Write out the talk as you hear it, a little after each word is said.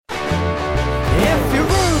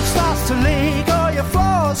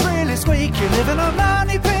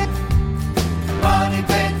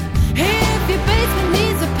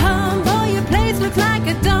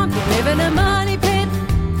in a money pit.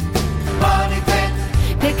 Money pit.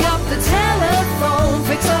 Pick up the telephone,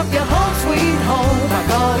 fix up your home sweet home by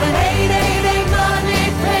calling 888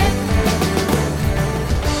 Money Pit.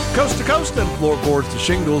 Coast to coast and floorboards to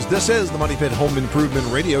shingles, this is the Money Pit Home Improvement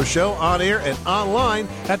Radio Show, on air and online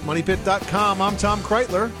at moneypit.com. I'm Tom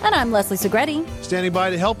Kreitler. And I'm Leslie Segretti. Standing by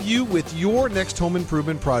to help you with your next home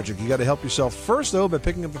improvement project. You got to help yourself first, though, by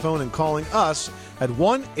picking up the phone and calling us at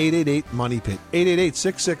 1-888-MONEYPIT,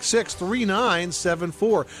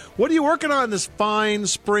 888-666-3974. What are you working on this fine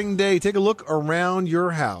spring day? Take a look around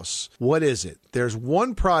your house. What is it? There's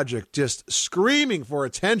one project just screaming for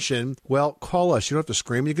attention. Well, call us. You don't have to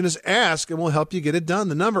scream. You can just ask, and we'll help you get it done.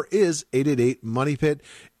 The number is 888-MONEYPIT,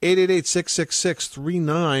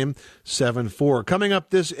 888-666-3974. Coming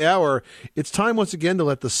up this hour, it's time once again to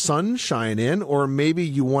let the sun shine in, or maybe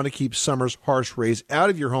you want to keep summer's harsh rays out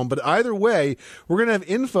of your home. But either way, we're going to have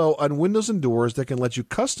info on windows and doors that can let you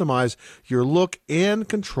customize your look and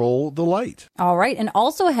control the light. All right. And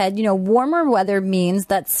also ahead, warmer weather means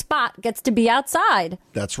that Spot gets to be outside.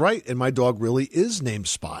 That's right. And my dog really is named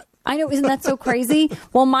Spot. I know, isn't that so crazy?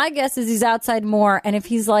 Well, my guess is he's outside more, and if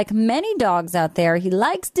he's like many dogs out there, he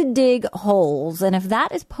likes to dig holes. And if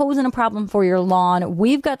that is posing a problem for your lawn,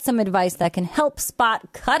 we've got some advice that can help Spot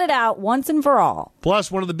cut it out once and for all.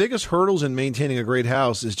 Plus, one of the biggest hurdles in maintaining a great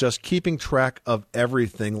house is just keeping track of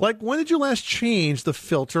everything. Like, when did you last change the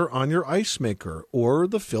filter on your ice maker or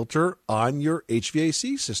the filter on your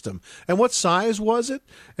HVAC system? And what size was it?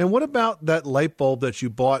 And what about that light bulb that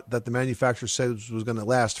you bought that the manufacturer said was going to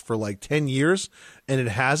last for like 10 years and it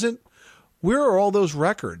hasn't? Where are all those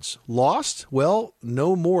records? Lost? Well,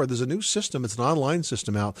 no more. There's a new system. It's an online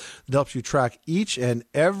system out that helps you track each and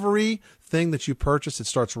every thing that you purchase. It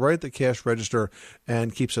starts right at the cash register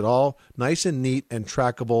and keeps it all nice and neat and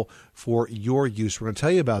trackable for your use. We're going to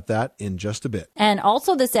tell you about that in just a bit. And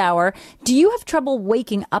also this hour, do you have trouble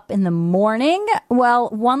waking up in the morning? Well,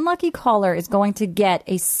 one lucky caller is going to get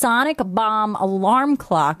a Sonic Bomb alarm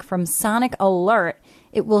clock from Sonic Alert.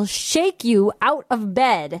 It will shake you out of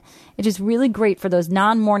bed. It is really great for those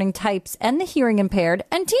non-morning types and the hearing impaired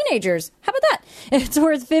and teenagers. How about that? It's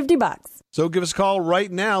worth $50. So give us a call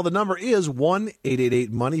right now. The number is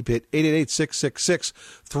 1-888-MONEYPIT,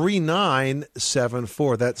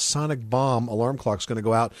 888-666-3974. That Sonic Bomb alarm clock is going to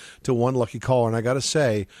go out to one lucky caller. And I got to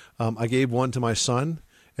say, I gave one to my son.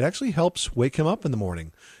 It actually helps wake him up in the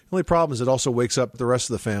morning. The only problem is it also wakes up the rest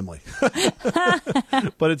of the family.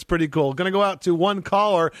 But it's pretty cool. Going to go out to one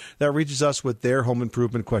caller that reaches us with their home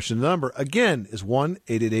improvement question. The number, again, is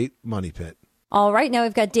 1-888-MONEYPIT. All right, now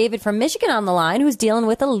we've got David from Michigan on the line who's dealing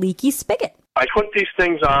with a leaky spigot. I put these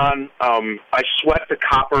things on. I sweat the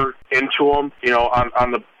copper into them.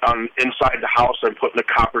 On inside the house, I'm putting the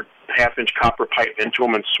half-inch copper pipe into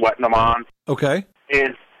them and sweating them on. Okay.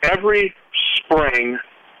 And every spring,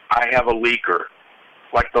 I have a leaker.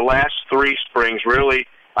 Like the last 3 springs, really,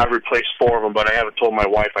 I've replaced 4 of them, but I haven't told my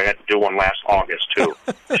wife I had to do one last August, too.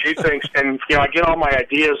 She thinks, and, I get all my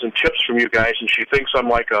ideas and tips from you guys, and she thinks I'm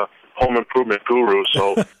like a home improvement guru,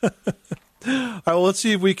 so. All right, well, let's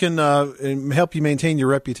see if we can help you maintain your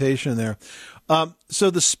reputation there. So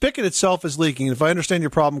the spigot itself is leaking. If I understand your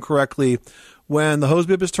problem correctly, when the hose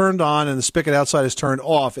bib is turned on and the spigot outside is turned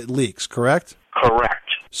off, it leaks, correct? Correct.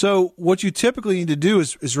 So what you typically need to do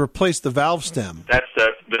is replace the valve stem. That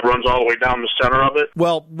runs all the way down the center of it?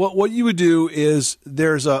 Well, what you would do is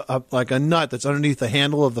there's a nut that's underneath the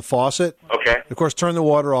handle of the faucet. Okay. Of course, turn the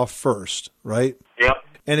water off first, right? Yep.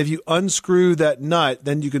 And if you unscrew that nut,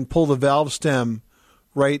 then you can pull the valve stem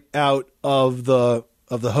right out of the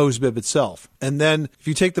hose bib itself. And then if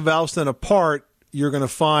you take the valve stem apart, you're going to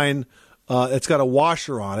find it's got a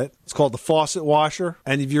washer on it. It's called the faucet washer.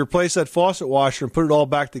 And if you replace that faucet washer and put it all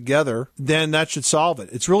back together, then that should solve it.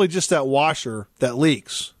 It's really just that washer that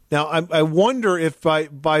leaks. Now, I wonder if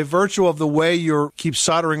by virtue of the way you keep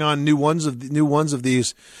soldering on new ones of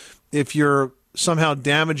these, if you're somehow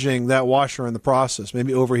damaging that washer in the process,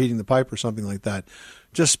 maybe overheating the pipe or something like that.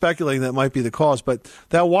 Just speculating that might be the cause, but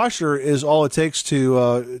that washer is all it takes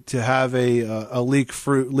to have a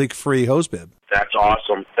leak-free hose bib. That's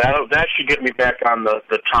awesome. That should get me back on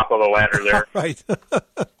the top of the ladder there. Right.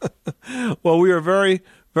 Well, we are very,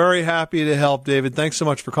 very happy to help, David. Thanks so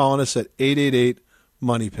much for calling us at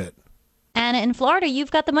 888-MONEYPIT. Anna in Florida,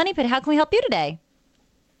 you've got the Money Pit. How can we help you today?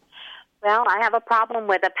 Well, I have a problem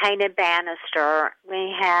with a painted banister.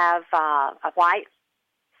 We have a white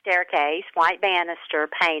staircase, white banister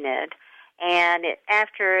painted, and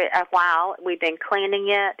after a while, we've been cleaning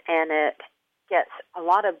it, and it gets a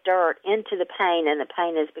lot of dirt into the paint, and the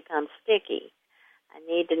paint has become sticky. I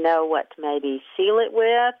need to know what to maybe seal it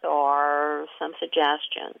with or some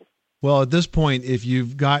suggestions. Well, at this point, if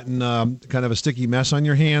you've gotten kind of a sticky mess on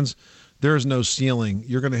your hands, there's no sealing.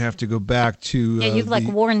 You're going to have to go back to... you've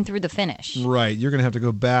worn through the finish. Right. You're going to have to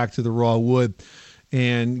go back to the raw wood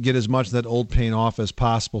and get as much of that old paint off as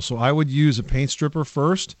possible. So I would use a paint stripper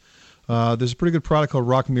first. There's a pretty good product called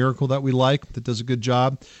Rock Miracle that we like that does a good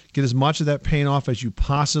job. Get as much of that paint off as you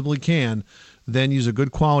possibly can. Then use a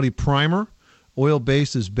good quality primer.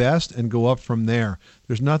 Oil-based is best, and go up from there.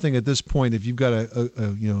 There's nothing at this point, if you've got a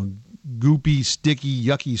goopy, sticky,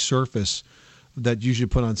 yucky surface that you should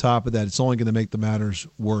put on top of that, it's only going to make the matters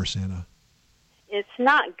worse, Anna. It's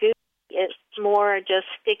not goopy. It's more just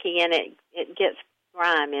sticky, and it gets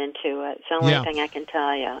grime into it. It's the only thing I can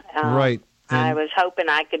tell you. Right. I was hoping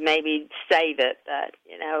I could maybe save it, but,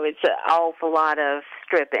 it's an awful lot of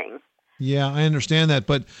stripping. Yeah, I understand that,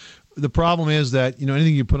 but the problem is that,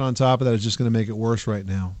 anything you put on top of that is just going to make it worse right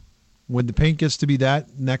now. When the paint gets to be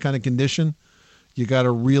in that kind of condition, you got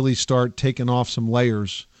to really start taking off some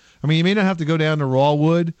layers. I mean, you may not have to go down to raw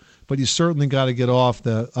wood, but you certainly got to get off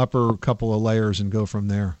the upper couple of layers and go from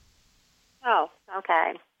there. Oh,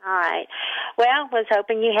 okay. All right. Well, I was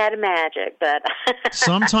hoping you had a magic, but...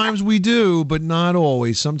 Sometimes we do, but not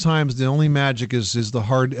always. Sometimes the only magic is the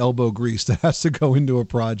hard elbow grease that has to go into a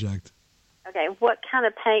project. Okay, what kind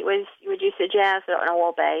of paint would you suggest? An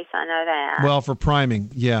oil base, I know that. Well, for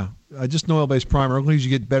priming, yeah. Just an oil-based primer. As long as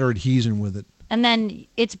you get better adhesion with it. And then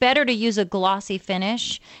it's better to use a glossy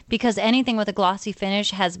finish, because anything with a glossy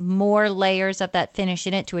finish has more layers of that finish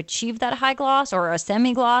in it to achieve that high gloss or a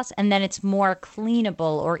semi-gloss, and then it's more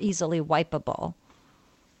cleanable or easily wipeable.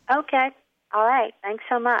 Okay. All right. Thanks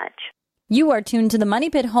so much. You are tuned to the Money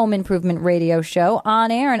Pit Home Improvement Radio Show, on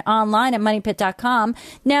air and online at moneypit.com.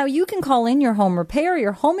 Now, you can call in your home repair,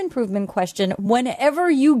 your home improvement question whenever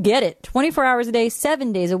you get it. 24 hours a day,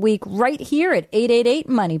 7 days a week, right here at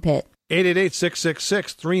 888-MONEY-PIT.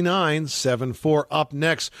 888-666-3974. Up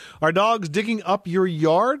next, are dogs digging up your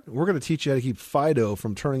yard? We're going to teach you how to keep Fido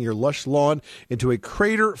from turning your lush lawn into a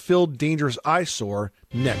crater-filled dangerous eyesore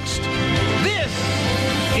next. This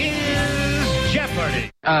is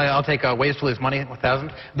Jeopardy! I'll take ways to lose money,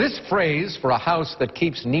 1,000. This phrase for a house that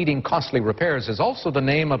keeps needing costly repairs is also the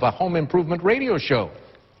name of a home improvement radio show.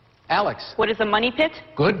 Alex. What is a money pit?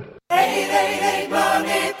 Good.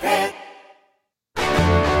 888-MONEY-PIT.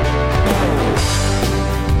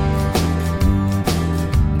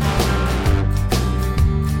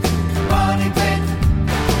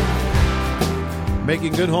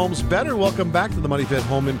 Making good homes better. Welcome back to the Money Pit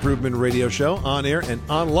Home Improvement Radio Show, on air and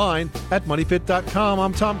online at moneypit.com.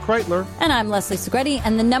 I'm Tom Kreitler. And I'm Leslie Segretti,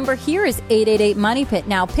 and the number here is 888-MONEY-PIT.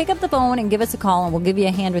 Now, pick up the phone and give us a call, and we'll give you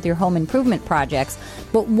a hand with your home improvement projects.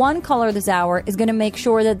 But one caller this hour is going to make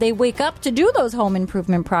sure that they wake up to do those home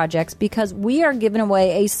improvement projects, because we are giving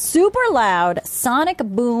away a super loud sonic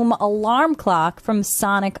boom alarm clock from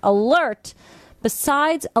Sonic Alert.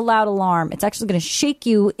 Besides a loud alarm, it's actually going to shake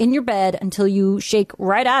you in your bed until you shake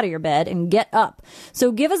right out of your bed and get up.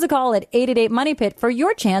 So give us a call at 888-MONEY-PIT for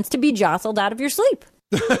your chance to be jostled out of your sleep.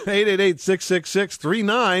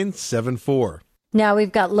 888-666-3974. Now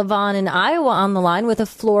we've got Levon in Iowa on the line with a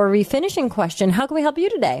floor refinishing question. How can we help you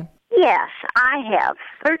today? Yes, I have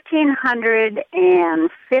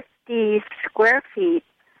 1,350 square feet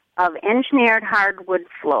of engineered hardwood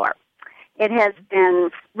floor. It has been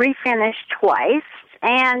refinished twice,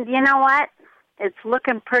 and you know what? It's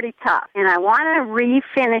looking pretty tough. And I want to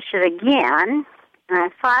refinish it again, and I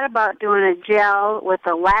thought about doing a gel with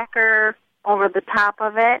a lacquer over the top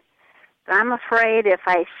of it, but I'm afraid if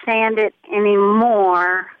I sand it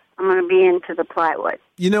anymore, I'm going to be into the plywood.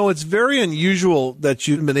 It's very unusual that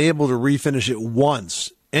you've been able to refinish it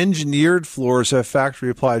once. Engineered floors have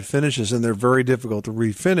factory-applied finishes, and they're very difficult to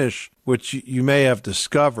refinish, which you may have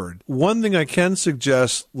discovered. One thing I can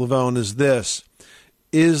suggest, Levon, is this.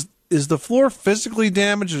 Is the floor physically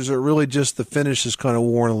damaged, or is it really just the finish is kind of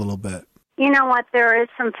worn a little bit? You know what? There is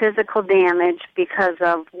some physical damage because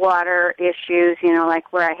of water issues,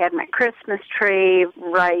 like where I had my Christmas tree,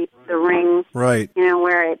 right, the ring. Right.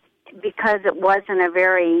 Where because it wasn't a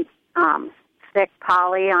very thick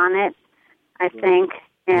poly on it, I think.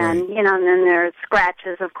 And, right. And then there's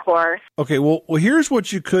scratches, of course. Okay, well, here's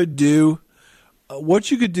what you could do.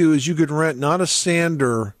 What you could do is you could rent not a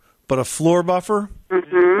sander, but a floor buffer.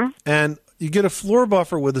 Mm-hmm. And you get a floor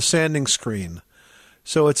buffer with a sanding screen.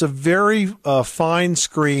 So it's a very fine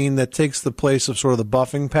screen that takes the place of sort of the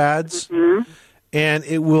buffing pads. Mm-hmm. And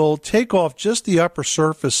it will take off just the upper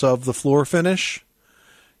surface of the floor finish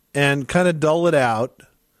and kind of dull it out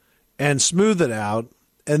and smooth it out.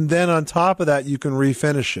 And then on top of that, you can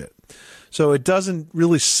refinish it. So it doesn't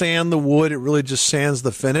really sand the wood. It really just sands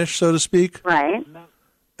the finish, so to speak. Right.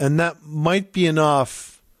 and that might be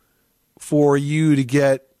enough for you to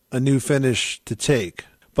get a new finish to take.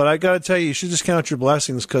 But I got to tell you, you should just count your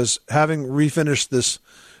blessings, because having refinished this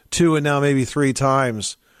 2 and now maybe 3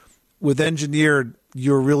 times, with engineered,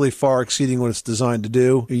 you're really far exceeding what it's designed to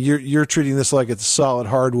do. You're treating this like it's solid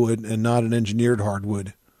hardwood and not an engineered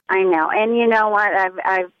hardwood. I know, and you know what?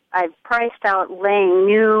 I've priced out laying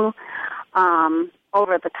new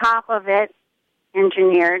over the top of it,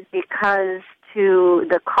 engineered, because to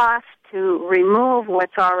the cost to remove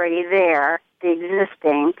what's already there, the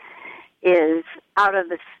existing, is out of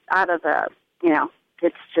the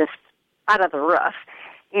it's just out of the roof,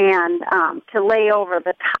 and to lay over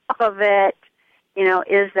the top of it,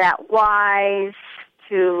 is that wise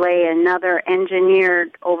to lay another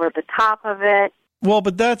engineered over the top of it? Well,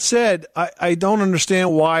 but that said, I don't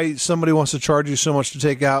understand why somebody wants to charge you so much to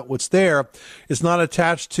take out what's there. It's not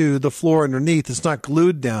attached to the floor underneath. It's not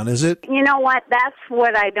glued down, is it? You know what? That's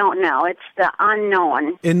what I don't know. It's the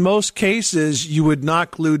unknown. In most cases, you would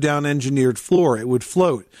not glue down engineered floor. It would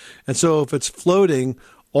float. And so if it's floating,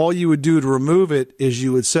 all you would do to remove it is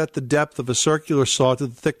you would set the depth of a circular saw to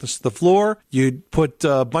the thickness of the floor. You'd put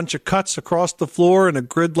a bunch of cuts across the floor in a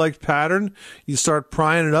grid-like pattern. You start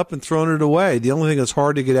prying it up and throwing it away. The only thing that's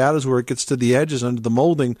hard to get out is where it gets to the edges under the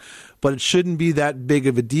molding, but it shouldn't be that big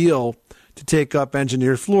of a deal to take up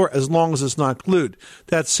engineered floor as long as it's not glued.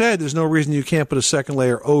 That said, there's no reason you can't put a second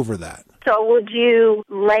layer over that. So would you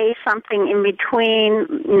lay something in between,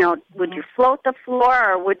 would you float the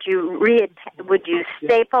floor, or would you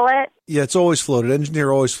staple it? Yeah, it's always floated.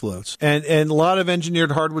 Engineer always floats. And a lot of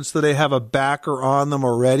engineered hardwoods today have a backer on them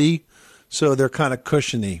already, so they're kind of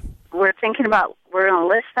cushiony. We're going to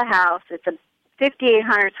list the house. It's a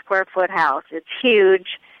 5,800 square foot house. It's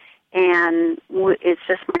huge, and it's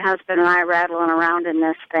just my husband and I rattling around in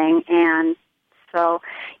this thing, and so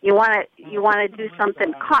you want to do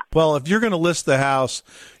something. Well, if you're going to list the house,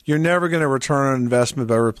 you're never going to return on investment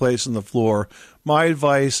by replacing the floor. My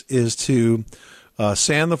advice is to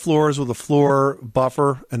sand the floors with a floor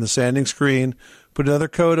buffer and the sanding screen, put another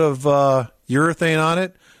coat of urethane on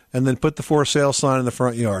it, and then put the for sale sign in the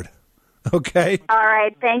front yard. Okay? All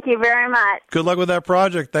right. Thank you very much. Good luck with that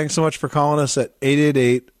project. Thanks so much for calling us at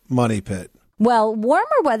 888-MONEY-PIT. Well, warmer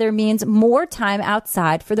weather means more time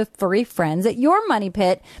outside for the furry friends at your money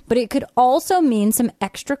pit, but it could also mean some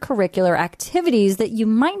extracurricular activities that you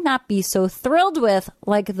might not be so thrilled with,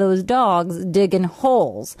 like those dogs digging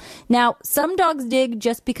holes. Now, some dogs dig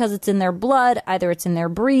just because it's in their blood, either it's in their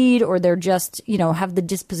breed or they're just, have the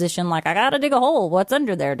disposition like, I gotta dig a hole. What's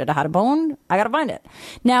under there? Did I hide a bone? I gotta find it.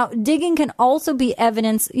 Now, digging can also be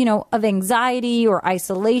evidence, of anxiety or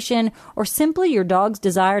isolation, or simply your dog's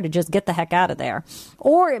desire to just get the heck out of there.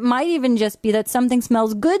 Or it might even just be that something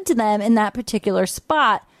smells good to them in that particular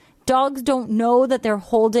spot. Dogs don't know that their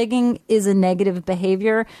hole digging is a negative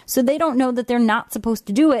behavior, so they don't know that they're not supposed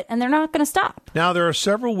to do it, and they're not going to stop. Now, there are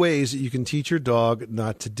several ways that you can teach your dog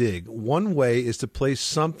not to dig. One way is to place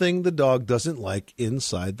something the dog doesn't like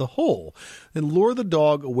inside the hole, and lure the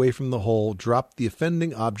dog away from the hole. Drop the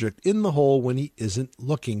offending object in the hole when he isn't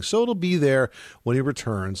looking, so it'll be there when he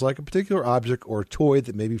returns, like a particular object or toy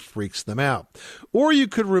that maybe freaks them out. Or you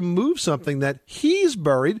could remove something that he's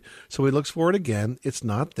buried, so he looks for it again. It's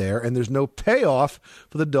not there, and there's no payoff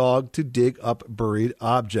for the dog to dig up buried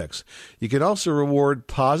objects. You can also reward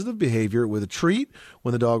positive behavior with a treat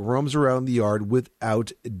when the dog roams around the yard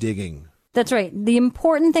without digging. That's right. The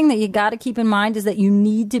important thing that you got to keep in mind is that you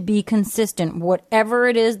need to be consistent. Whatever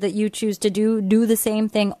it is that you choose to do the same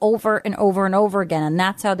thing over and over and over again, and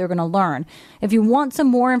that's how they're going to learn. If you want some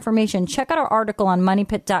more information, check out our article on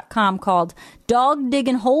moneypit.com called Dog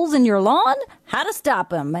Digging Holes in Your Lawn? How to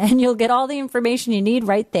Stop Them, and you'll get all the information you need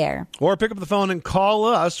right there. Or pick up the phone and call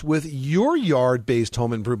us with your yard-based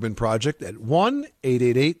home improvement project at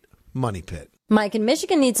 1-888-MONEY-PIT. Mike in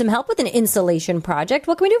Michigan needs some help with an insulation project.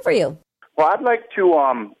 What can we do for you? Well, I'd like to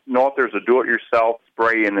know if there's a do-it-yourself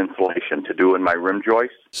spray and insulation to do in my rim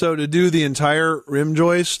joist. So to do the entire rim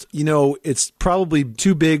joist, it's probably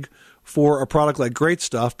too big for a product like Great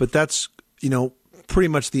Stuff, but that's, pretty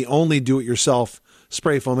much the only do-it-yourself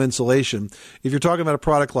spray foam insulation. If you're talking about a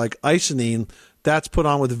product like Isonine, that's put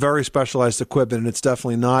on with very specialized equipment, and it's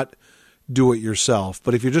definitely not do-it-yourself.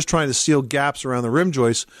 But if you're just trying to seal gaps around the rim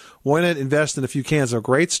joist, why not invest in a few cans of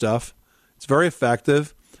Great Stuff? It's very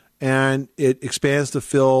effective, and it expands to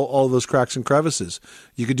fill all those cracks and crevices.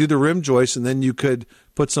 You could do the rim joist, and then you could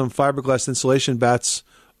put some fiberglass insulation bats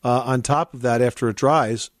on top of that after it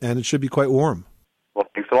dries, and it should be quite warm. Well,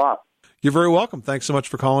 thanks a lot. You're very welcome. Thanks so much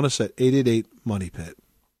for calling us at 888-MONEY-PIT.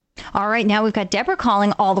 All right, now we've got Deborah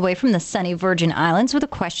calling all the way from the sunny Virgin Islands with a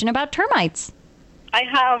question about termites. I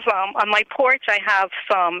have on my porch. I have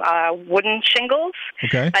some wooden shingles,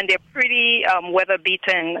 Okay. and they're pretty weather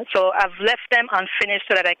beaten. So I've left them unfinished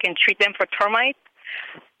so that I can treat them for termites.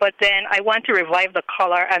 But then I want to revive the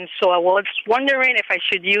color, and so I was wondering if I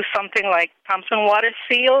should use something like Thompson Water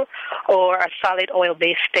Seal or a solid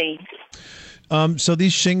oil-based stain. So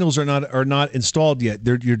these shingles are not installed yet.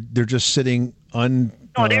 They're just sitting on.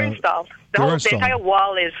 No, they're installed. The entire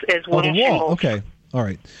wall is wooden the wall. shingles. Okay, all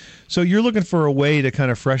right. So you're looking for a way to kind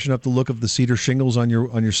of freshen up the look of the cedar shingles on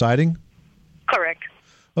your siding? Correct.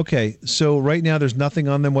 Okay, so right now there's nothing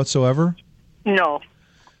on them whatsoever? No.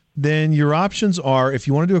 Then your options are, if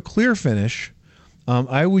you want to do a clear finish,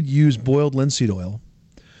 I would use boiled linseed oil.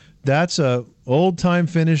 That's a old-time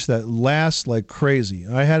finish that lasts like crazy.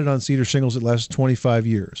 I had it on cedar shingles. It lasts 25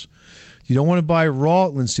 years. You don't want to buy raw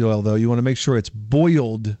linseed oil, though. You want to make sure it's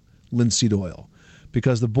boiled linseed oil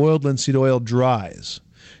because the boiled linseed oil dries.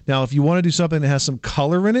 Now, if you want to do something that has some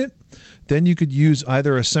color in it, then you could use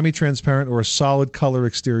either a semi-transparent or a solid color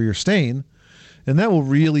exterior stain, and that will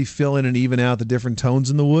really fill in and even out the different tones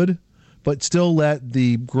in the wood, but still let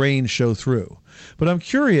the grain show through. But I'm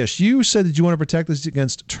curious, you said that you want to protect this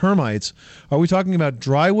against termites. Are we talking about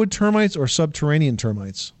drywood termites or subterranean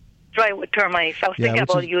termites? Drywood termites. I was thinking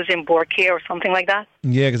about using Borke or something like that.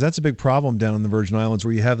 Yeah, because that's a big problem down in the Virgin Islands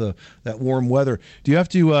where you have that warm weather. Do you have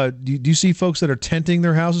to? Do you see folks that are tenting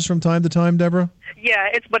their houses from time to time, Deborah?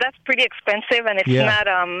 Yeah, but that's pretty expensive, and it's not.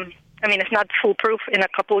 It's not foolproof. In a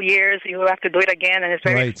couple of years, you have to do it again, and it's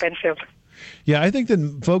very expensive. Yeah, I think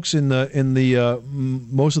that folks in the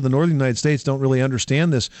most of the northern United States don't really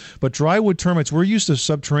understand this. But drywood termites, we're used to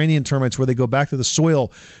subterranean termites where they go back to the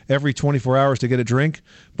soil every 24 hours to get a drink.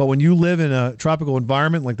 But when you live in a tropical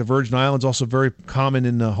environment like the Virgin Islands, also very common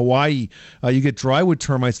in Hawaii, you get drywood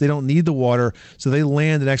termites. They don't need the water, so they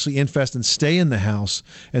land and actually infest and stay in the house.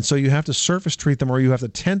 And so you have to surface treat them, or you have to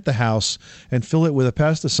tent the house and fill it with a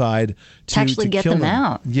pesticide to actually get kill them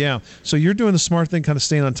out. Yeah, so you're doing the smart thing, kind of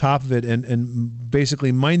staying on top of it and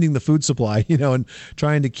basically minding the food supply, and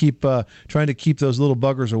trying to keep those little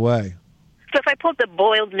buggers away. So if I put the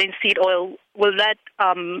boiled linseed oil, will that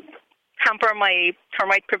hamper my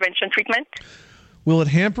termite prevention treatment? Will it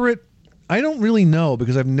hamper it? I don't really know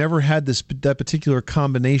because I've never had that particular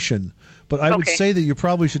combination. But I would say that you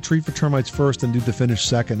probably should treat for termites first and do the finish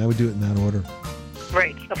second. I would do it in that order.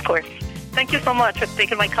 Right, of course. Thank you so much for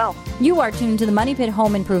taking my call. You are tuned to the Money Pit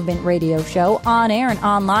Home Improvement Radio Show on air and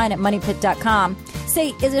online at moneypit.com.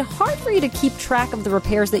 Say, is it hard for you to keep track of the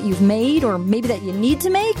repairs that you've made or maybe that you need to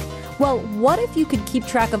make? Well, what if you could keep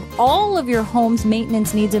track of all of your home's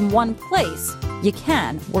maintenance needs in one place? You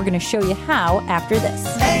can. We're going to show you how after this.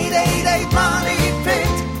 888 Money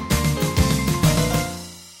Pit.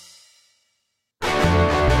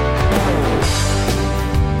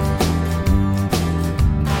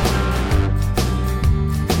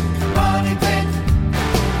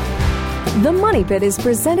 The Money Pit is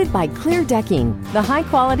presented by Clear Decking, the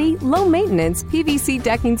high-quality, low-maintenance PVC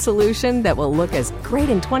decking solution that will look as great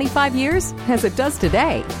in 25 years as it does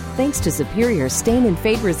today, thanks to superior stain and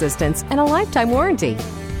fade resistance and a lifetime warranty.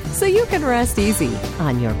 So you can rest easy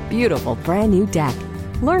on your beautiful brand-new deck.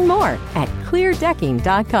 Learn more at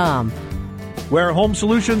cleardecking.com. Where home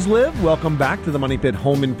solutions live, welcome back to the Money Pit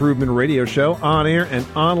Home Improvement Radio Show on air and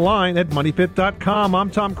online at moneypit.com. I'm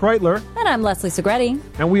Tom Kreitler. And I'm Leslie Segretti.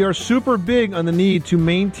 And we are super big on the need to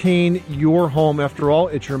maintain your home. After all,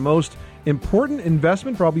 it's your most important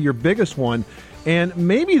investment, probably your biggest one. And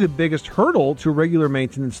maybe the biggest hurdle to regular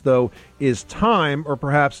maintenance, though, is time, or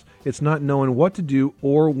perhaps it's not knowing what to do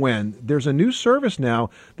or when. There's a new service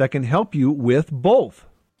now that can help you with both.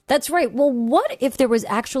 That's right. Well, what if there was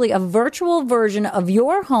actually a virtual version of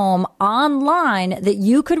your home online that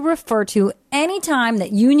you could refer to anytime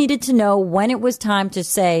that you needed to know when it was time to,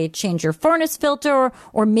 say, change your furnace filter,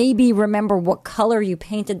 or maybe remember what color you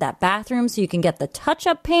painted that bathroom so you can get the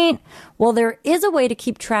touch-up paint? Well, there is a way to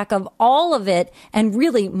keep track of all of it and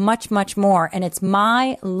really much, much more, and it's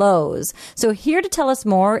My Lowe's. So here to tell us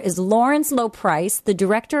more is Lawrence Low Price, the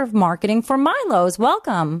Director of Marketing for My Lowe's.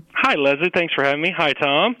 Welcome. Hi, Leslie. Thanks for having me. Hi,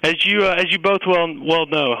 Tom. As you both well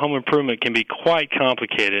know, home improvement can be quite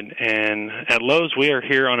complicated, and at Lowe's we are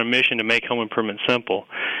here on a mission to make home improvement simple,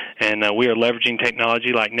 and we are leveraging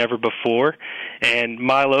technology like never before. And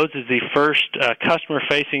My Lowe's is the first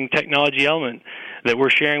customer-facing technology element that we're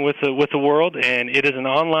sharing with the world, and it is an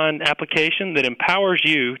online application that empowers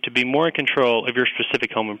you to be more in control of your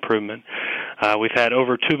specific home improvement. We've had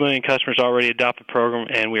over 2 million customers already adopt the program,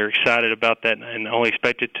 and we're excited about that and only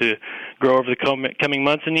expect it to grow over the coming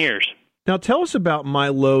months and years. Now, tell us about My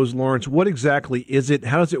Lowe's, Lawrence. What exactly is it?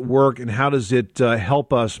 How does it work, and how does it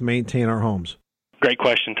help us maintain our homes? Great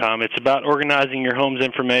question, Tom. It's about organizing your home's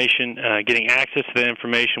information, getting access to that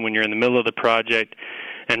information when you're in the middle of the project,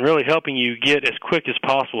 and really helping you get as quick as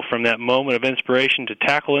possible from that moment of inspiration to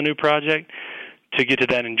tackle a new project to get to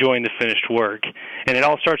that enjoying the finished work. And it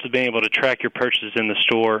all starts with being able to track your purchases in the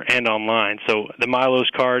store and online. So the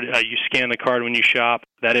MyLowe's card, you scan the card when you shop.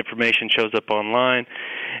 That information shows up online.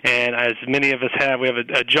 And as many of us have, we have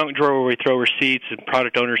a junk drawer where we throw receipts and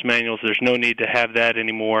product owner's manuals. There's no need to have that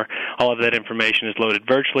anymore. All of that information is loaded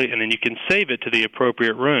virtually, and then you can save it to the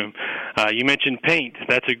appropriate room. You mentioned paint.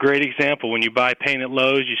 That's a great example. When you buy paint at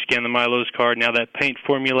Lowe's, you scan the MyLowe's card. Now that paint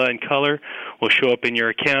formula and color will show up in your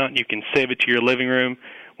account. You can save it to your living room.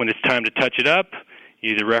 When it's time to touch it up,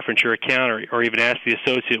 you either reference your account or even ask the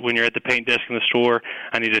associate when you're at the paint desk in the store,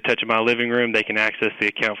 I need to touch up my living room. They can access the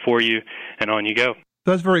account for you, and on you go.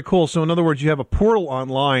 That's very cool. So in other words, you have a portal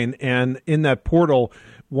online, and in that portal,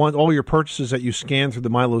 all your purchases that you scan through the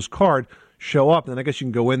MyLowe's card show up. And then I guess you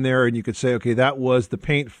can go in there and you could say, okay, that was the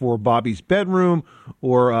paint for Bobby's bedroom,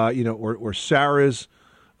 or or Sarah's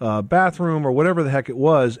bathroom, or whatever the heck it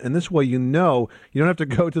was. And this way, you don't have to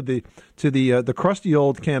go to the crusty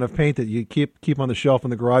old can of paint that you keep on the shelf in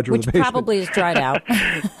the garage or which the basement. probably is dried out.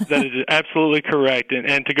 That is absolutely correct.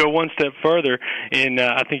 And to go one step further, in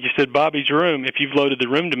I think you said Bobby's room, if you've loaded the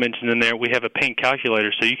room dimensions in there, we have a paint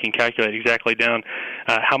calculator, so you can calculate exactly down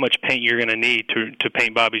how much paint you're going to need to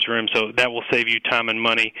paint Bobby's room. So that will save you time and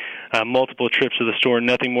money, multiple trips to the store.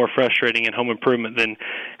 Nothing more frustrating in home improvement than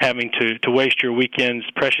having to waste your weekend's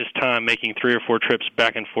precious time making 3 or 4 trips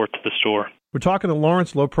back and forth to the store. We're talking to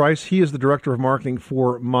Lawrence Low Price. He is the Director of Marketing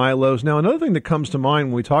for MyLowe's. Now, another thing that comes to mind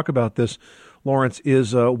when we talk about this, Lawrence,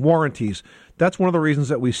 is warranties. That's one of the reasons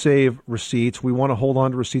that we save receipts. We want to hold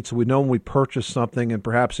on to receipts so we know when we purchase something, and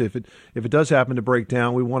perhaps if it does happen to break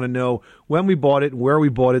down, we want to know when we bought it and where we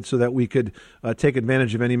bought it so that we could take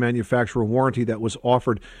advantage of any manufacturer warranty that was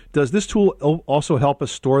offered. Does this tool also help us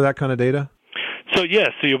store that kind of data? So yes,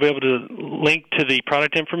 so you'll be able to link to the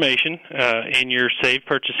product information in your saved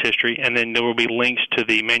purchase history, and then there will be links to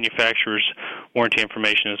the manufacturer's warranty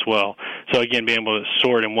information as well. So again, being able to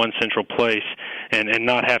sort in one central place and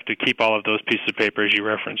not have to keep all of those pieces of paper as you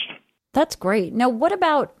referenced. That's great. Now, what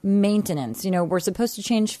about maintenance? We're supposed to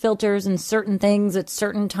change filters and certain things at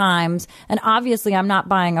certain times, and obviously I'm not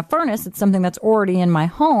buying a furnace. It's something that's already in my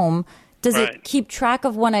home. Does it keep track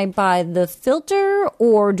of when I buy the filter,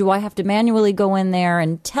 or do I have to manually go in there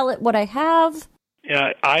and tell it what I have?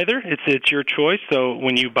 Either. It's your choice. So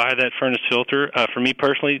when you buy that furnace filter, for me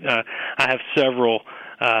personally, I have several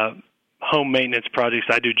home maintenance projects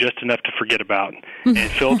I do just enough to forget about. And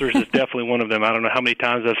filters is definitely one of them. I don't know how many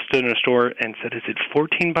times I've stood in a store and said, is it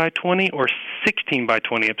 14 by 20 or 16 by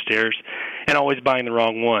 20 upstairs? And always buying the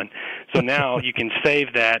wrong one. So now you can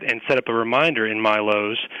save that and set up a reminder in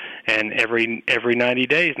MyLowe's. And every 90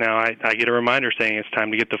 days now I get a reminder saying it's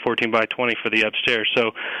time to get the 14 by 20 for the upstairs.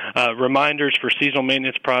 So reminders for seasonal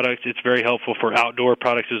maintenance products, it's very helpful for outdoor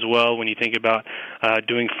products as well when you think about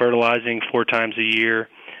doing fertilizing 4 times a year.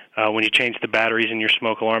 When you change the batteries in your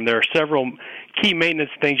smoke alarm. There are several key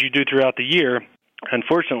maintenance things you do throughout the year.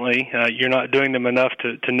 Unfortunately, you're not doing them enough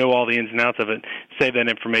to know all the ins and outs of it. Save that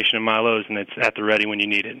information in MyLowe's, and it's at the ready when you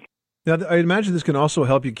need it. Now, I imagine this can also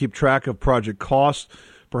help you keep track of project costs.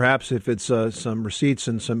 Perhaps if it's some receipts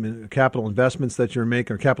and some capital investments that you're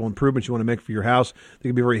making or capital improvements you want to make for your house, they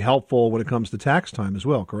can be very helpful when it comes to tax time as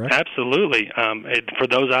well, correct? Absolutely. For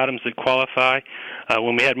those items that qualify,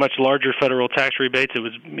 when we had much larger federal tax rebates, it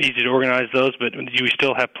was easy to organize those, but you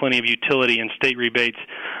still have plenty of utility and state rebates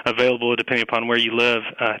available depending upon where you live.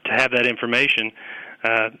 To have that information,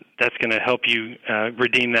 that's going to help you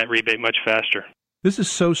redeem that rebate much faster. This is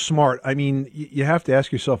so smart. I mean, you have to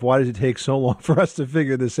ask yourself, why does it take so long for us to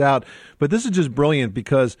figure this out? But this is just brilliant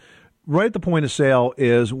because right at the point of sale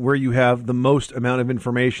is where you have the most amount of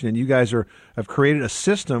information, and you guys have created a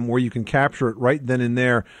system where you can capture it right then and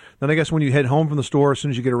there. Then I guess when you head home from the store, as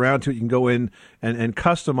soon as you get around to it, you can go in and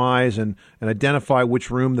customize and identify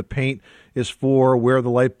which room the paint is for, where the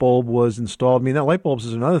light bulb was installed. I mean, that light bulb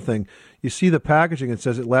is another thing. You see the packaging, it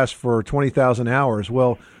says it lasts for 20,000 hours.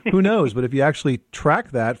 Well, who knows? But if you actually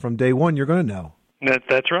track that from day one, you're going to know.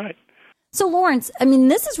 That's right. So, Lawrence, I mean,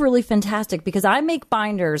 this is really fantastic because I make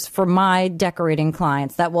binders for my decorating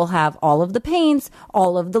clients that will have all of the paints,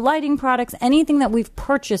 all of the lighting products, anything that we've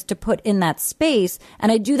purchased to put in that space.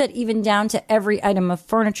 And I do that even down to every item of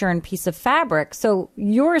furniture and piece of fabric. So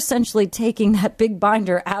you're essentially taking that big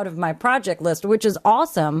binder out of my project list, which is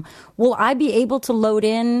awesome. Will I be able to load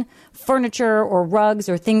in furniture or rugs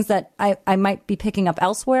or things that I might be picking up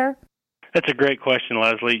elsewhere? That's a great question,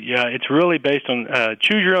 Leslie. Yeah, it's really based on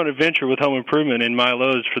choose your own adventure with home improvement in My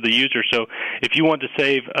Lowe's for the user. So if you want to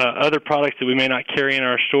save other products that we may not carry in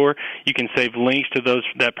our store, you can save links to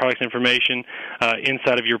that product's information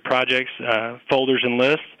inside of your projects, folders and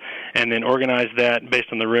lists, and then organize that based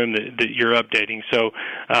on the room that you're updating. So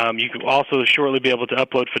you can also shortly be able to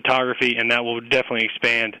upload photography, and that will definitely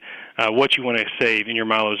expand what you want to save in your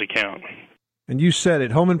My Lowe's account. And you said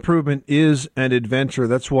it, home improvement is an adventure.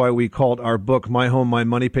 That's why we called our book, My Home, My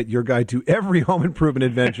Money Pit, your guide to every home improvement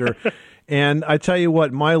adventure. And I tell you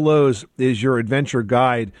what, My Lowe's is your adventure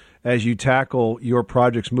guide as you tackle your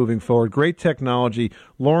projects moving forward. Great technology.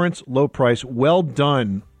 Lawrence, low price. Well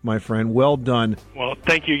done, my friend. Well done. Well,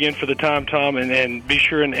 thank you again for the time, Tom, and be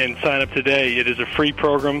sure and sign up today. It is a free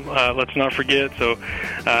program. Let's not forget. So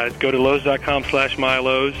go to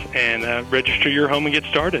Lowe's.com/MyLowe's and register your home and get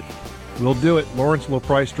started. We'll do it. Lawrence Low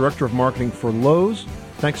Price, Director of Marketing for Lowe's.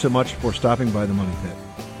 Thanks so much for stopping by the Money Pit.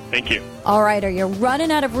 Thank you. All right, are you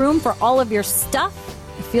running out of room for all of your stuff?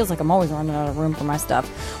 It feels like I'm always running out of room for my stuff.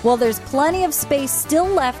 Well, there's plenty of space still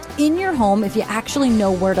left in your home if you actually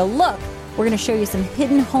know where to look. We're going to show you some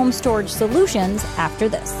hidden home storage solutions after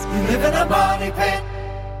this. You live in a money pit.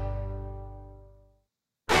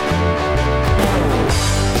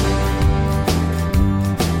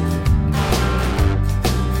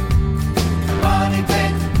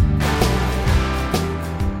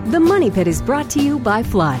 The Money Pit is brought to you by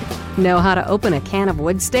Flood. Know how to open a can of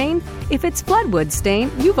wood stain? If it's Flood wood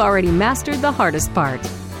stain, you've already mastered the hardest part.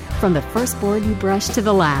 From the first board you brush to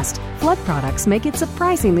the last, Flood products make it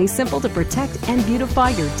surprisingly simple to protect and beautify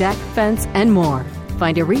your deck, fence, and more.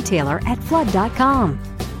 Find a retailer at Flood.com.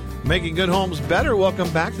 Making good homes better.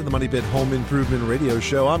 Welcome back to the Money Pit Home Improvement Radio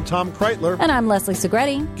Show. I'm Tom Kreitler. And I'm Leslie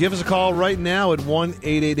Segretti. Give us a call right now at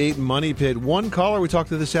 1-888-MONEY-PIT. One caller we talked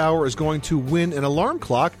to this hour is going to win an alarm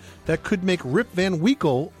clock that could make Rip Van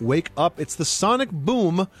Winkle wake up. It's the Sonic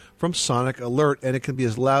Boom from Sonic Alert, and it can be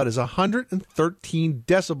as loud as 113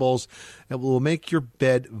 decibels and will make your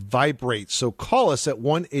bed vibrate. So call us at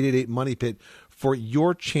 1-888-MONEY-PIT for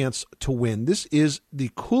your chance to win. This is the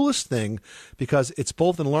coolest thing because it's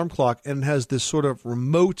both an alarm clock and it has this sort of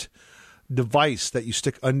remote device that you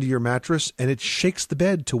stick under your mattress, and it shakes the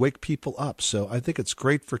bed to wake people up. So I think it's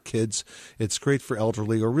great for kids. It's great for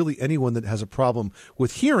elderly or really anyone that has a problem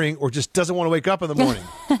with hearing or just doesn't want to wake up in the morning.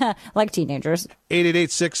 Like teenagers.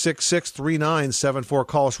 888-666-3974.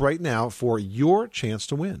 Call us right now for your chance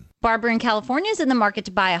to win. Barbara in California is in the market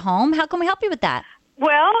to buy a home. How can we help you with that?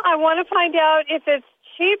 Well, I want to find out if it's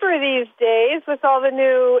cheaper these days with all the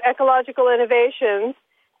new ecological innovations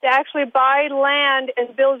to actually buy land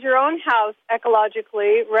and build your own house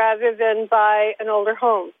ecologically rather than buy an older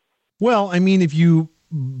home. Well, I mean, if you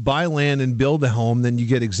buy land and build a home, then you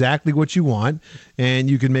get exactly what you want, and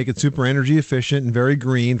you can make it super energy efficient and very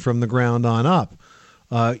green from the ground on up.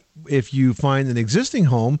 If you find an existing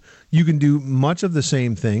home, you can do much of the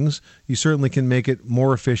same things. You certainly can make it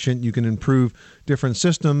more efficient. You can improve different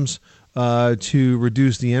systems to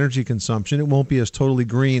reduce the energy consumption. It won't be as totally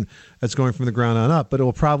green as going from the ground on up, but it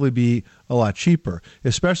will probably be a lot cheaper,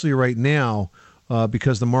 especially right now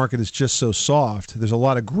because the market is just so soft. There's a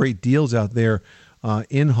lot of great deals out there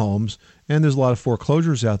in homes, and there's a lot of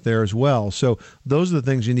foreclosures out there as well. So those are the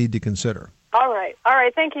things you need to consider. All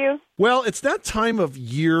right, thank you. Well, it's that time of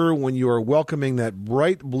year when you are welcoming that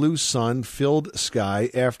bright blue sun-filled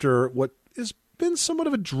sky after what has been somewhat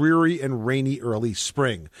of a dreary and rainy early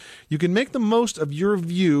spring. You can make the most of your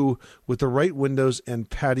view with the right windows and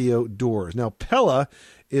patio doors. Now, Pella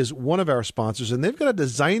is one of our sponsors, and they've got a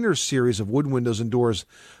designer series of wood windows and doors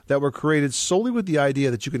that were created solely with the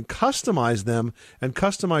idea that you can customize them and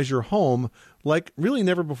customize your home like really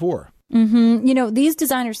never before. Mm-hmm. You know, these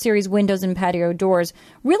designer series windows and patio doors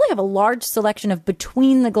really have a large selection of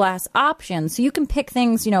between the glass options. So you can pick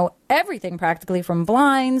things, everything practically from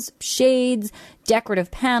blinds, shades,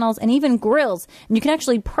 decorative panels, and even grills. And you can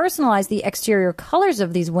actually personalize the exterior colors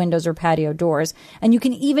of these windows or patio doors. And you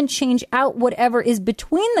can even change out whatever is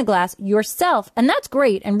between the glass yourself. And that's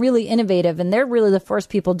great and really innovative. And they're really the first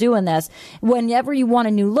people doing this whenever you want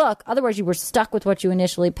a new look. Otherwise, you were stuck with what you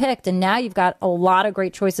initially picked. And now you've got a lot of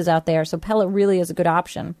great choices out there. So Pella really is a good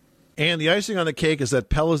option. And the icing on the cake is that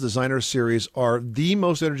Pella's designer series are the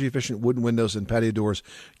most energy efficient wooden windows and patio doors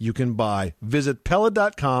you can buy. Visit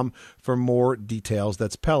Pella.com for more details.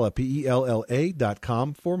 That's Pella,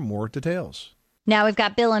 Pella.com for more details. Now we've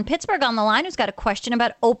got Bill in Pittsburgh on the line who's got a question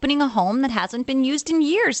about opening a home that hasn't been used in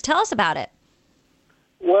years. Tell us about it.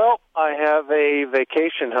 Well, I have a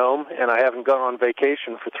vacation home, and I haven't gone on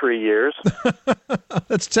vacation for 3 years.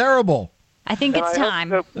 That's terrible. I think it's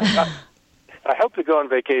time. I hope to go on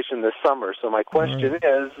vacation this summer. So my question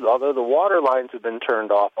is, although the water lines have been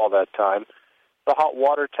turned off all that time, the hot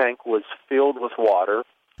water tank was filled with water.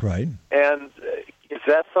 Right. And is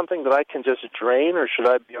that something that I can just drain, or should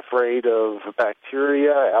I be afraid of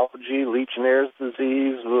bacteria, algae, Legionnaire's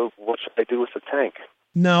disease? What should I do with the tank?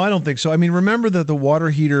 No, I don't think so. I mean, remember that the water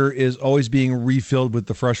heater is always being refilled with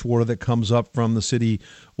the fresh water that comes up from the city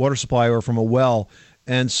water supply or from a well.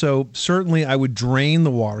 And so certainly I would drain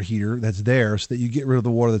the water heater that's there so that you get rid of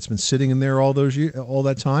the water that's been sitting in there all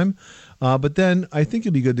that time. But then I think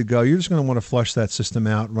you'll be good to go. You're just going to want to flush that system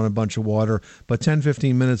out, run a bunch of water. But 10,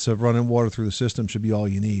 15 minutes of running water through the system should be all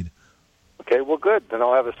you need. Okay, well, good. Then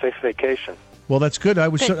I'll have a safe vacation. Well, that's good. I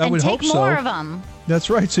would hope so. Take more of them. That's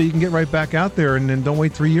right. So you can get right back out there and then don't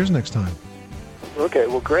wait 3 years next time. Okay,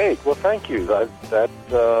 well, great. Well, thank you. That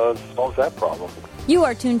solves that problem. You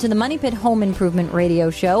are tuned to the Money Pit Home Improvement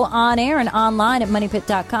Radio Show, on air and online at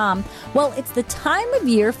moneypit.com. Well, it's the time of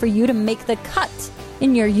year for you to make the cut.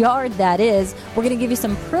 In your yard, that is. We're going to give you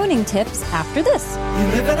some pruning tips after this.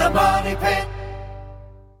 You live in a money pit.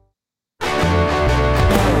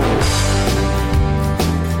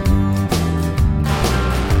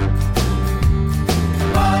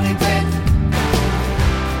 Money pit.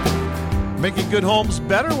 Making good homes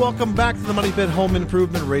better. Welcome back to the Money Pit Home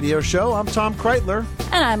Improvement Radio Show. I'm Tom Kreitler.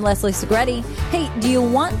 And I'm Leslie Segretti. Hey, do you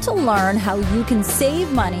want to learn how you can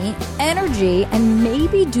save money, energy, and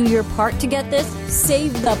maybe do your part to get this?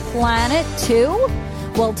 Save the planet, too?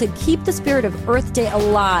 Well, to keep the spirit of Earth Day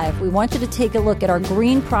alive, we want you to take a look at our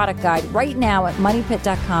green product guide right now at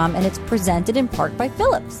moneypit.com, and it's presented in part by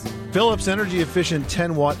Philips. Philips' energy-efficient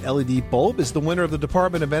 10-watt LED bulb is the winner of the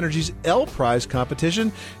Department of Energy's L Prize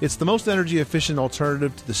competition. It's the most energy-efficient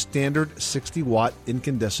alternative to the standard 60-watt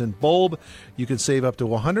incandescent bulb. You can save up to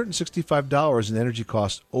 $165 in energy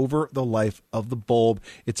costs over the life of the bulb.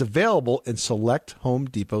 It's available in select Home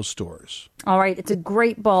Depot stores. All right, it's a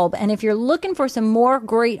great bulb. And if you're looking for some more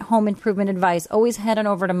great home improvement advice, always head on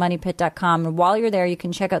over to moneypit.com. And while you're there, you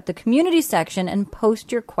can check out the community section and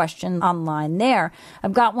post your question online there.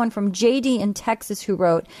 I've got one from JD in Texas who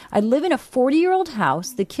wrote, I live in a 40-year-old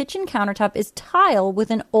house. The kitchen countertop is tile with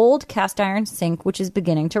an old cast iron sink, which is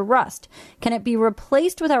beginning to rust. Can it be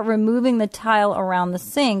replaced without removing the tile around the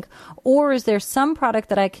sink? Or is there some product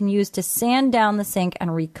that I can use to sand down the sink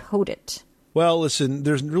and recoat it? Well, listen,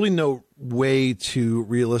 there's really no way to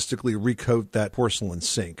realistically recoat that porcelain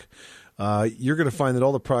sink. You're going to find that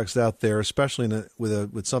all the products out there, especially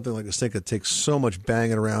with something like a sink that takes so much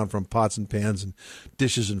banging around from pots and pans and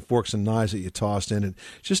dishes and forks and knives that you tossed in, it's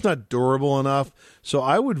just not durable enough. So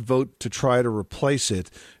I would vote to try to replace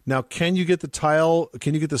it. Now, can you get the tile?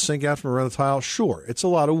 Can you get the sink out from around the tile? Sure. It's a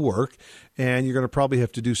lot of work, and you're going to probably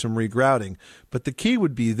have to do some regrouting. But the key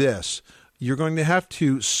would be this. You're going to have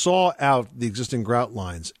to saw out the existing grout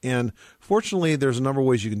lines. And fortunately, there's a number of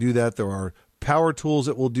ways you can do that. There are power tools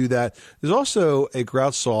that will do that. There's also a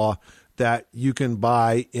grout saw that you can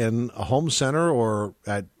buy in a home center or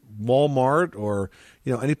at Walmart or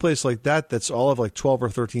any place like that. That's all of like $12 or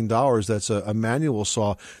 $13. That's a manual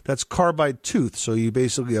saw. That's carbide tooth. So you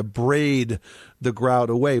basically abrade the grout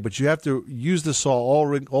away, but you have to use the saw all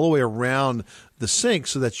the way around the sink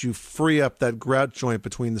so that you free up that grout joint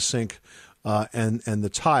between the sink and the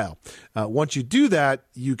tile. Once you do that,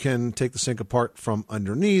 you can take the sink apart from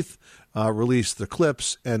underneath, release the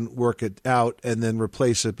clips, and work it out, and then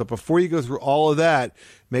replace it. But before you go through all of that,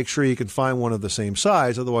 make sure you can find one of the same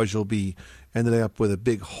size. Otherwise, you'll be ending up with a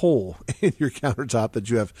big hole in your countertop that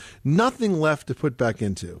you have nothing left to put back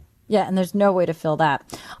into. Yeah, and there's no way to fill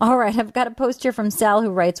that. All right, I've got a post here from Sal who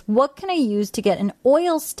writes, what can I use to get an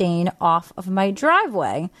oil stain off of my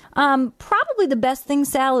driveway? Probably the best thing,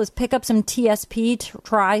 Sal, is pick up some TSP,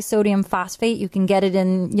 trisodium phosphate. You can get it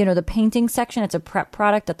in, the painting section. It's a prep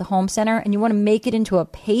product at the home center, and you want to make it into a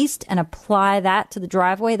paste and apply that to the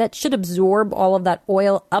driveway. That should absorb all of that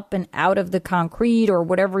oil up and out of the concrete or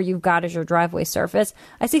whatever you've got as your driveway surface.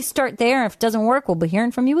 I say start there. If it doesn't work, we'll be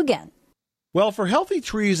hearing from you again. Well, for healthy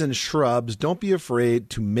trees and shrubs, don't be afraid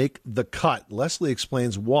to make the cut. Leslie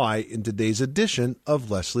explains why in today's edition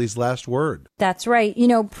of Leslie's Last Word. That's right.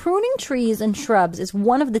 Pruning trees and shrubs is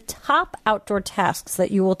one of the top outdoor tasks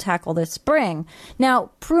that you will tackle this spring.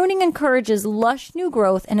 Now, pruning encourages lush new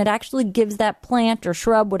growth, and it actually gives that plant or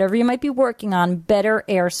shrub, whatever you might be working on, better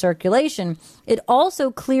air circulation. It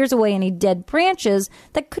also clears away any dead branches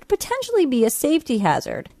that could potentially be a safety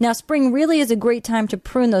hazard. Now, spring really is a great time to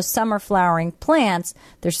prune those summer flowering plants.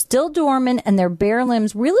 They're still dormant, and their bare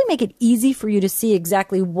limbs really make it easy for you to see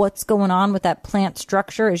exactly what's going on with that plant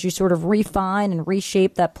structure as you sort of refine and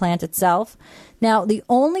reshape that plant itself. Now, the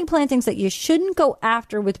only plantings that you shouldn't go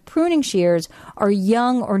after with pruning shears are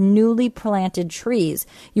young or newly planted trees.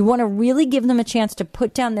 You want to really give them a chance to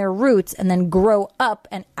put down their roots and then grow up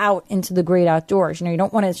and out into the great outdoors. You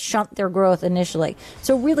don't want to shunt their growth initially.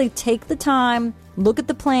 So really take the time, look at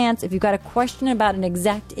the plants. If you've got a question about an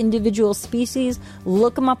exact individual species,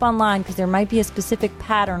 look them up online because there might be a specific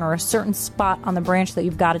pattern or a certain spot on the branch that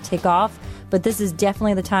you've got to take off. But this is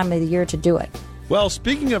definitely the time of the year to do it. Well,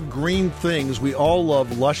 speaking of green things, we all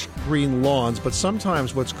love lush green lawns, but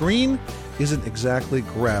sometimes what's green isn't exactly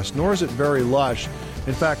grass, nor is it very lush.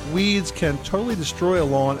 In fact, weeds can totally destroy a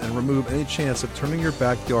lawn and remove any chance of turning your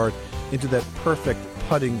backyard into that perfect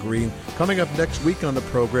putting green. Coming up next week on the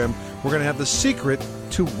program, we're going to have the secret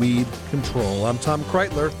to weed control. I'm Tom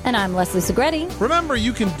Kreitler. And I'm Leslie Segretti. Remember,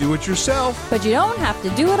 you can do it yourself, but you don't have to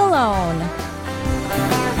do it alone.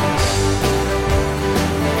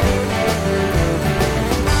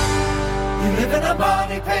 Live in a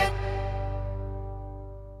body pit.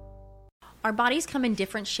 Our bodies come in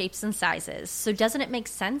different shapes and sizes, so doesn't it make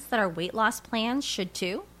sense that our weight loss plans should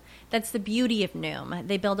too? That's the beauty of Noom.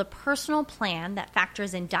 They build a personal plan that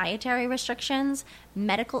factors in dietary restrictions,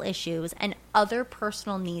 medical issues, and other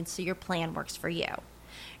personal needs so your plan works for you.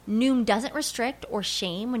 Noom doesn't restrict or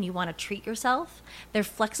shame when you want to treat yourself. Their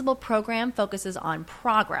flexible program focuses on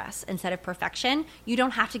progress instead of perfection. You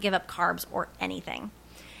don't have to give up carbs or anything.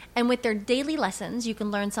 And with their daily lessons, you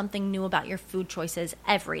can learn something new about your food choices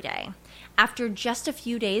every day. After just a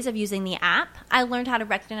few days of using the app, I learned how to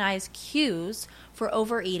recognize cues for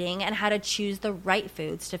overeating and how to choose the right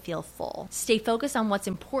foods to feel full. Stay focused on what's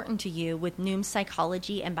important to you with Noom's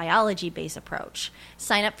psychology and biology-based approach.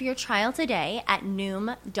 Sign up for your trial today at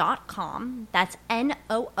Noom.com. That's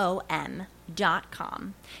Noom.com.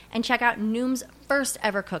 And check out Noom's first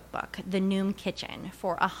ever cookbook, The Noom Kitchen,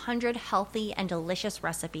 for 100 healthy and delicious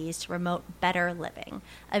recipes to promote better living.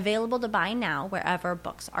 Available to buy now wherever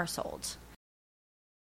books are sold.